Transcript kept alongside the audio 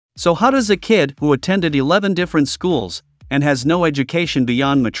So how does a kid who attended 11 different schools and has no education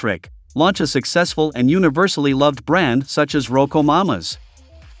beyond matric launch a successful and universally loved brand such as RocoMamas?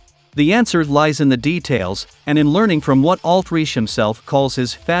 The answer lies in the details and in learning from what Altriche himself calls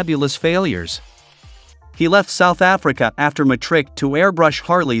his fabulous failures. He left South Africa after matric to airbrush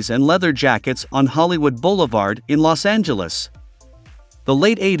Harleys and leather jackets on Hollywood Boulevard in Los Angeles. The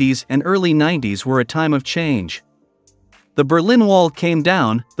late 80s and early 90s were a time of change. The Berlin Wall came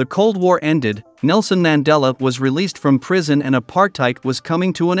down, the Cold War ended, Nelson Mandela was released from prison, and apartheid was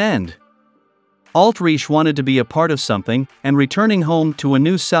coming to an end. Altriche wanted to be a part of something, and returning home to a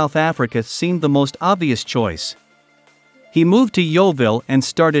new South Africa seemed the most obvious choice. He moved to Yeoville and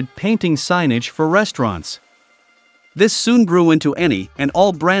started painting signage for restaurants. This soon grew into any and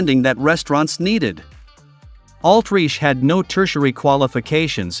all branding that restaurants needed. Altriche had no tertiary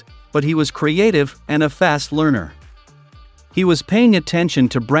qualifications, but he was creative and a fast learner. He was paying attention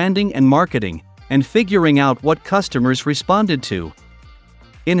to branding and marketing, and figuring out what customers responded to.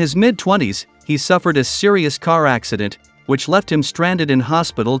 In his mid-20s, he suffered a serious car accident, which left him stranded in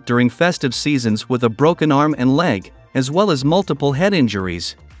hospital during festive seasons with a broken arm and leg, as well as multiple head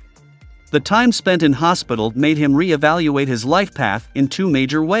injuries. The time spent in hospital made him re-evaluate his life path in two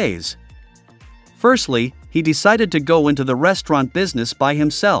major ways. Firstly, he decided to go into the restaurant business by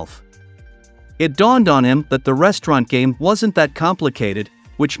himself. It dawned on him that the restaurant game wasn't that complicated,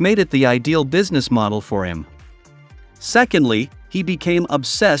 which made it the ideal business model for him. Secondly, he became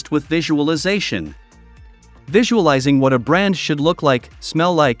obsessed with visualization. Visualizing what a brand should look like,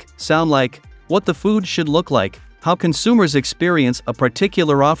 smell like, sound like, what the food should look like, how consumers experience a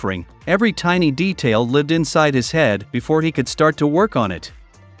particular offering, every tiny detail lived inside his head before he could start to work on it.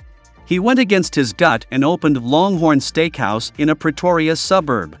 He went against his gut and opened Longhorn Steakhouse in a Pretoria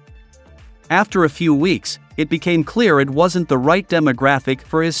suburb. After a few weeks, it became clear it wasn't the right demographic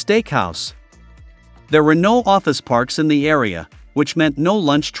for his steakhouse. There were no office parks in the area, which meant no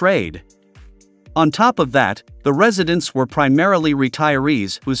lunch trade. On top of that, the residents were primarily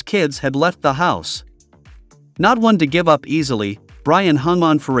retirees whose kids had left the house. Not one to give up easily, Brian hung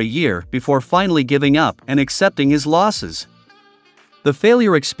on for a year before finally giving up and accepting his losses. The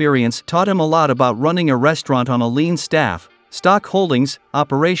failure experience taught him a lot about running a restaurant on a lean staff, stock holdings,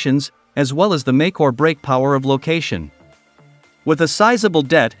 operations, as well as the make-or-break power of location. With a sizable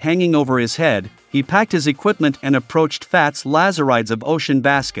debt hanging over his head, he packed his equipment and approached Fats Lazarides of Ocean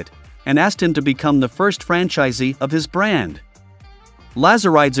Basket, and asked him to become the first franchisee of his brand.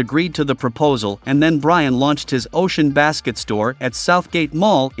 Lazarides agreed to the proposal, and then Brian launched his Ocean Basket store at Southgate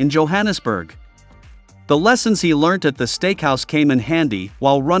Mall in Johannesburg. The lessons he learned at the steakhouse came in handy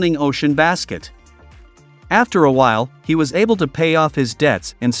while running Ocean Basket. After a while, he was able to pay off his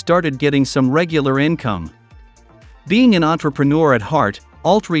debts and started getting some regular income. Being an entrepreneur at heart,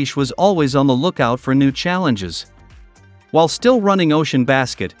 Altriche was always on the lookout for new challenges. While still running Ocean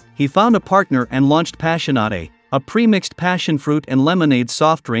Basket, he found a partner and launched Passionate, a pre-mixed passion fruit and lemonade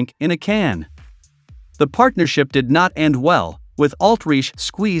soft drink in a can. The partnership did not end well, with Altriche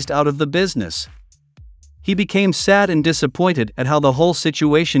squeezed out of the business. He became sad and disappointed at how the whole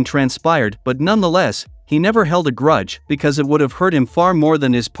situation transpired, but nonetheless, he never held a grudge because it would have hurt him far more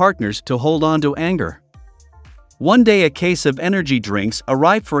than his partners to hold on to anger. One day a case of energy drinks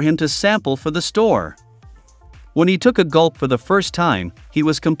arrived for him to sample for the store. When he took a gulp for the first time, he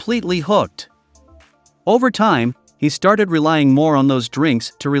was completely hooked. Over time, he started relying more on those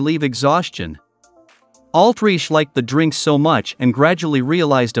drinks to relieve exhaustion. Altriche liked the drinks so much and gradually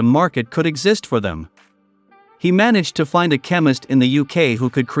realized a market could exist for them. He managed to find a chemist in the UK who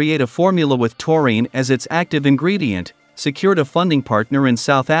could create a formula with taurine as its active ingredient, secured a funding partner in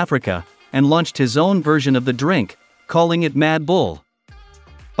South Africa, and launched his own version of the drink, calling it Mad Bull.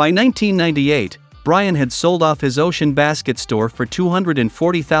 By 1998, Brian had sold off his Ocean Basket store for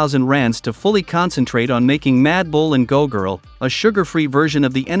 240,000 rands to fully concentrate on making Mad Bull and Go Girl, a sugar-free version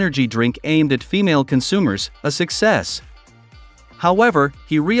of the energy drink aimed at female consumers, a success. However,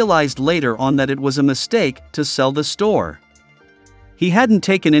 he realized later on that it was a mistake to sell the store. He hadn't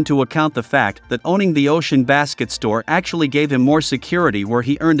taken into account the fact that owning the Ocean Basket store actually gave him more security, where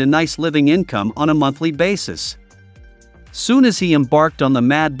he earned a nice living income on a monthly basis. Soon as he embarked on the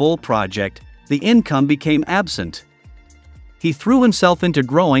Mad Bull project, the income became absent. He threw himself into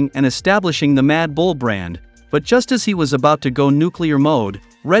growing and establishing the Mad Bull brand, but just as he was about to go nuclear mode,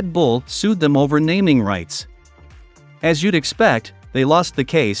 Red Bull sued them over naming rights. As you'd expect, they lost the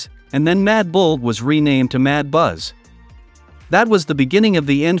case, and then Mad Bull was renamed to Mad Buzz. That was the beginning of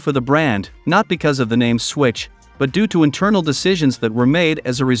the end for the brand, not because of the name switch, but due to internal decisions that were made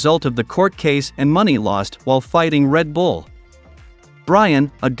as a result of the court case and money lost while fighting Red Bull.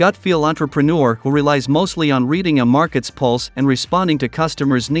 Brian, a gut-feel entrepreneur who relies mostly on reading a market's pulse and responding to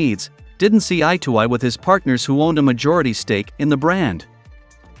customers' needs, didn't see eye to eye with his partners who owned a majority stake in the brand.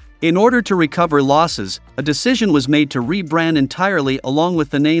 In order to recover losses, a decision was made to rebrand entirely along with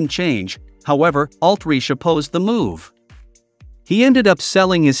the name change. However, Altriche opposed the move. He ended up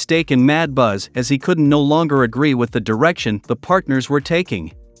selling his stake in Mad Buzz as he couldn't no longer agree with the direction the partners were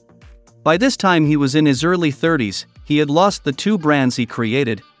taking. By this time he was in his early 30s, he had lost the 2 brands he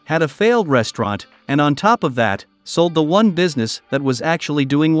created, had a failed restaurant, and on top of that, sold the one business that was actually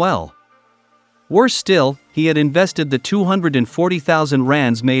doing well. Worse still, he had invested the 240,000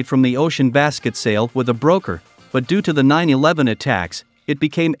 rands made from the Ocean Basket sale with a broker, but due to the 9/11 attacks, it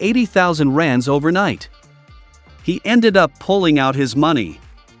became 80,000 rands overnight. He ended up pulling out his money.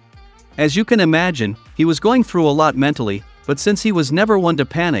 As you can imagine, he was going through a lot mentally, but since he was never one to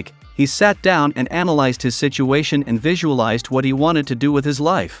panic, he sat down and analyzed his situation and visualized what he wanted to do with his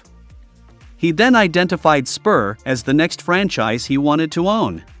life. He then identified Spur as the next franchise he wanted to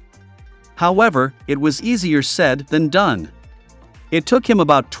own. However, it was easier said than done. It took him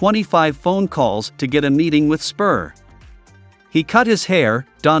about 25 phone calls to get a meeting with Spur. He cut his hair,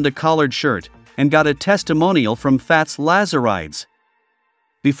 donned a collared shirt, and got a testimonial from Fats Lazarides.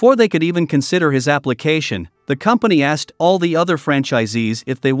 Before they could even consider his application, the company asked all the other franchisees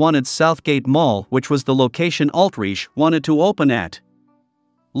if they wanted Southgate Mall, which was the location Altriche wanted to open at.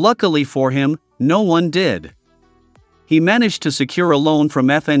 Luckily for him, no one did. He managed to secure a loan from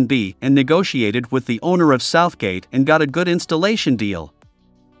FNB and negotiated with the owner of Southgate and got a good installation deal.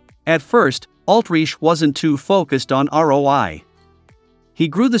 At first, Altriche wasn't too focused on ROI. He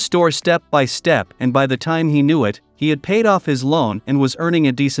grew the store step by step, and by the time he knew it, he had paid off his loan and was earning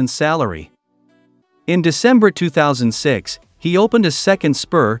a decent salary. In December 2006, he opened a second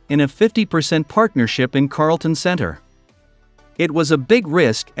Spur in a 50% partnership in Carlton Center. It was a big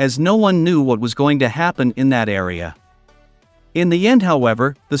risk as no one knew what was going to happen in that area. In the end,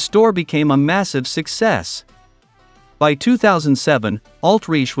 however, the store became a massive success. By 2007,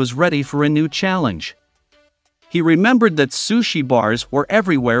 Altriche was ready for a new challenge. He remembered that sushi bars were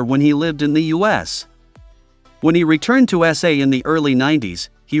everywhere when he lived in the US. When he returned to SA in the early 90s,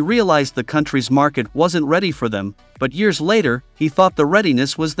 he realized the country's market wasn't ready for them, but years later, he thought the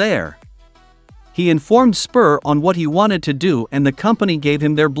readiness was there. He informed Spur on what he wanted to do, and the company gave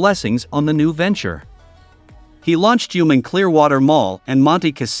him their blessings on the new venture. He launched Yeoville Clearwater Mall and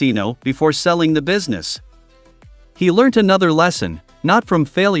Monte Casino before selling the business. He learnt another lesson, not from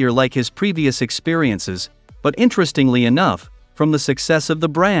failure like his previous experiences, but interestingly enough, from the success of the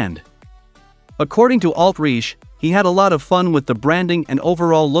brand. According to Altriche, he had a lot of fun with the branding and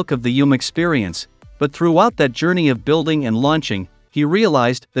overall look of the Yeoville experience, but throughout that journey of building and launching, he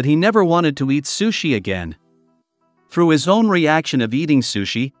realized that he never wanted to eat sushi again. Through his own reaction of eating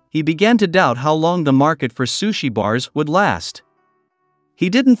sushi, he began to doubt how long the market for sushi bars would last. He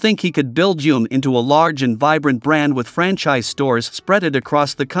didn't think he could build Yeoville into a large and vibrant brand with franchise stores spread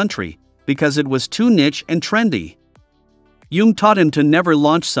across the country, because it was too niche and trendy. Yeoville taught him to never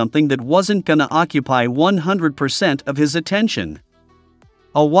launch something that wasn't gonna occupy 100% of his attention.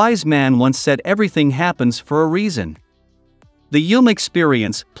 A wise man once said everything happens for a reason. The Yeoville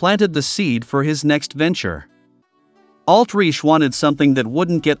experience planted the seed for his next venture. Altriche wanted something that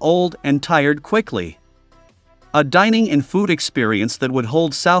wouldn't get old and tired quickly. A dining and food experience that would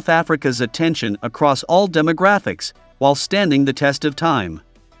hold South Africa's attention across all demographics, while standing the test of time.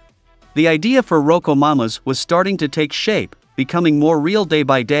 The idea for RocoMamas was starting to take shape, becoming more real day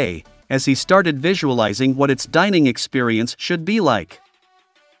by day, as he started visualizing what its dining experience should be like.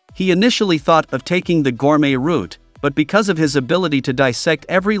 He initially thought of taking the gourmet route, but because of his ability to dissect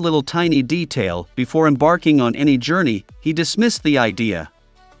every little tiny detail before embarking on any journey, he dismissed the idea.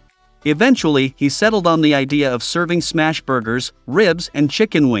 Eventually, he settled on the idea of serving smash burgers, ribs, and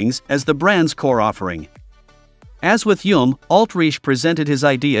chicken wings as the brand's core offering. As with Yeoville, Altriche presented his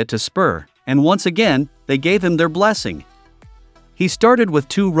idea to Spur, and once again, they gave him their blessing. He started with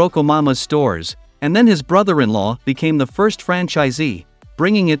 2 RocoMamas stores, and then his brother-in-law became the first franchisee,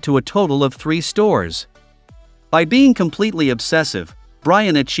 bringing it to a total of 3 stores. By being completely obsessive,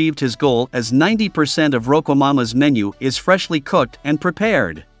 Brian achieved his goal as 90% of RocoMamas' menu is freshly cooked and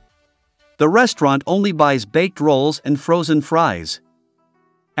prepared. The restaurant only buys baked rolls and frozen fries.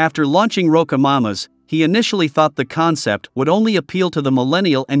 After launching RocoMamas, he initially thought the concept would only appeal to the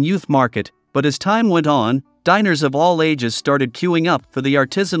millennial and youth market, but as time went on, diners of all ages started queuing up for the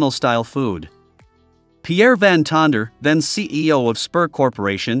artisanal-style food. Pierre Van Tonder, then CEO of Spur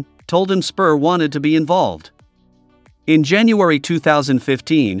Corporation, told him Spur wanted to be involved. In January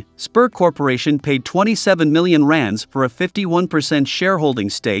 2015, Spur Corporation paid 27 million rands for a 51% shareholding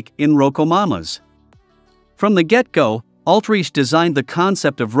stake in RocoMamas. From the get-go, Altriche designed the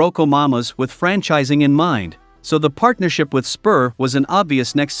concept of RocoMamas with franchising in mind, so the partnership with Spur was an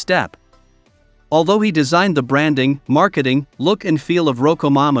obvious next step. Although he designed the branding, marketing, look and feel of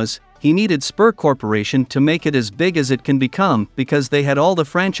RocoMamas, he needed Spur Corporation to make it as big as it can become because they had all the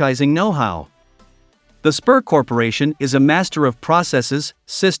franchising know-how. The Spur Corporation is a master of processes,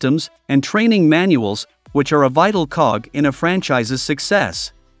 systems, and training manuals, which are a vital cog in a franchise's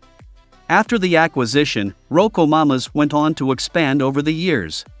success. After the acquisition, RocoMamas went on to expand over the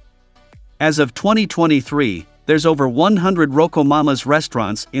years. As of 2023, there's over 100 RocoMamas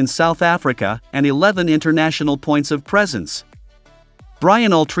restaurants in South Africa and 11 international points of presence.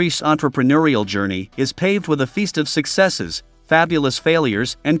 Brian Altriche's entrepreneurial journey is paved with a feast of successes, fabulous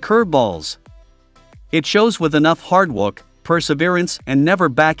failures, and curveballs. It shows with enough hard work, perseverance, and never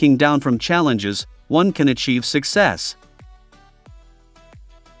backing down from challenges, one can achieve success.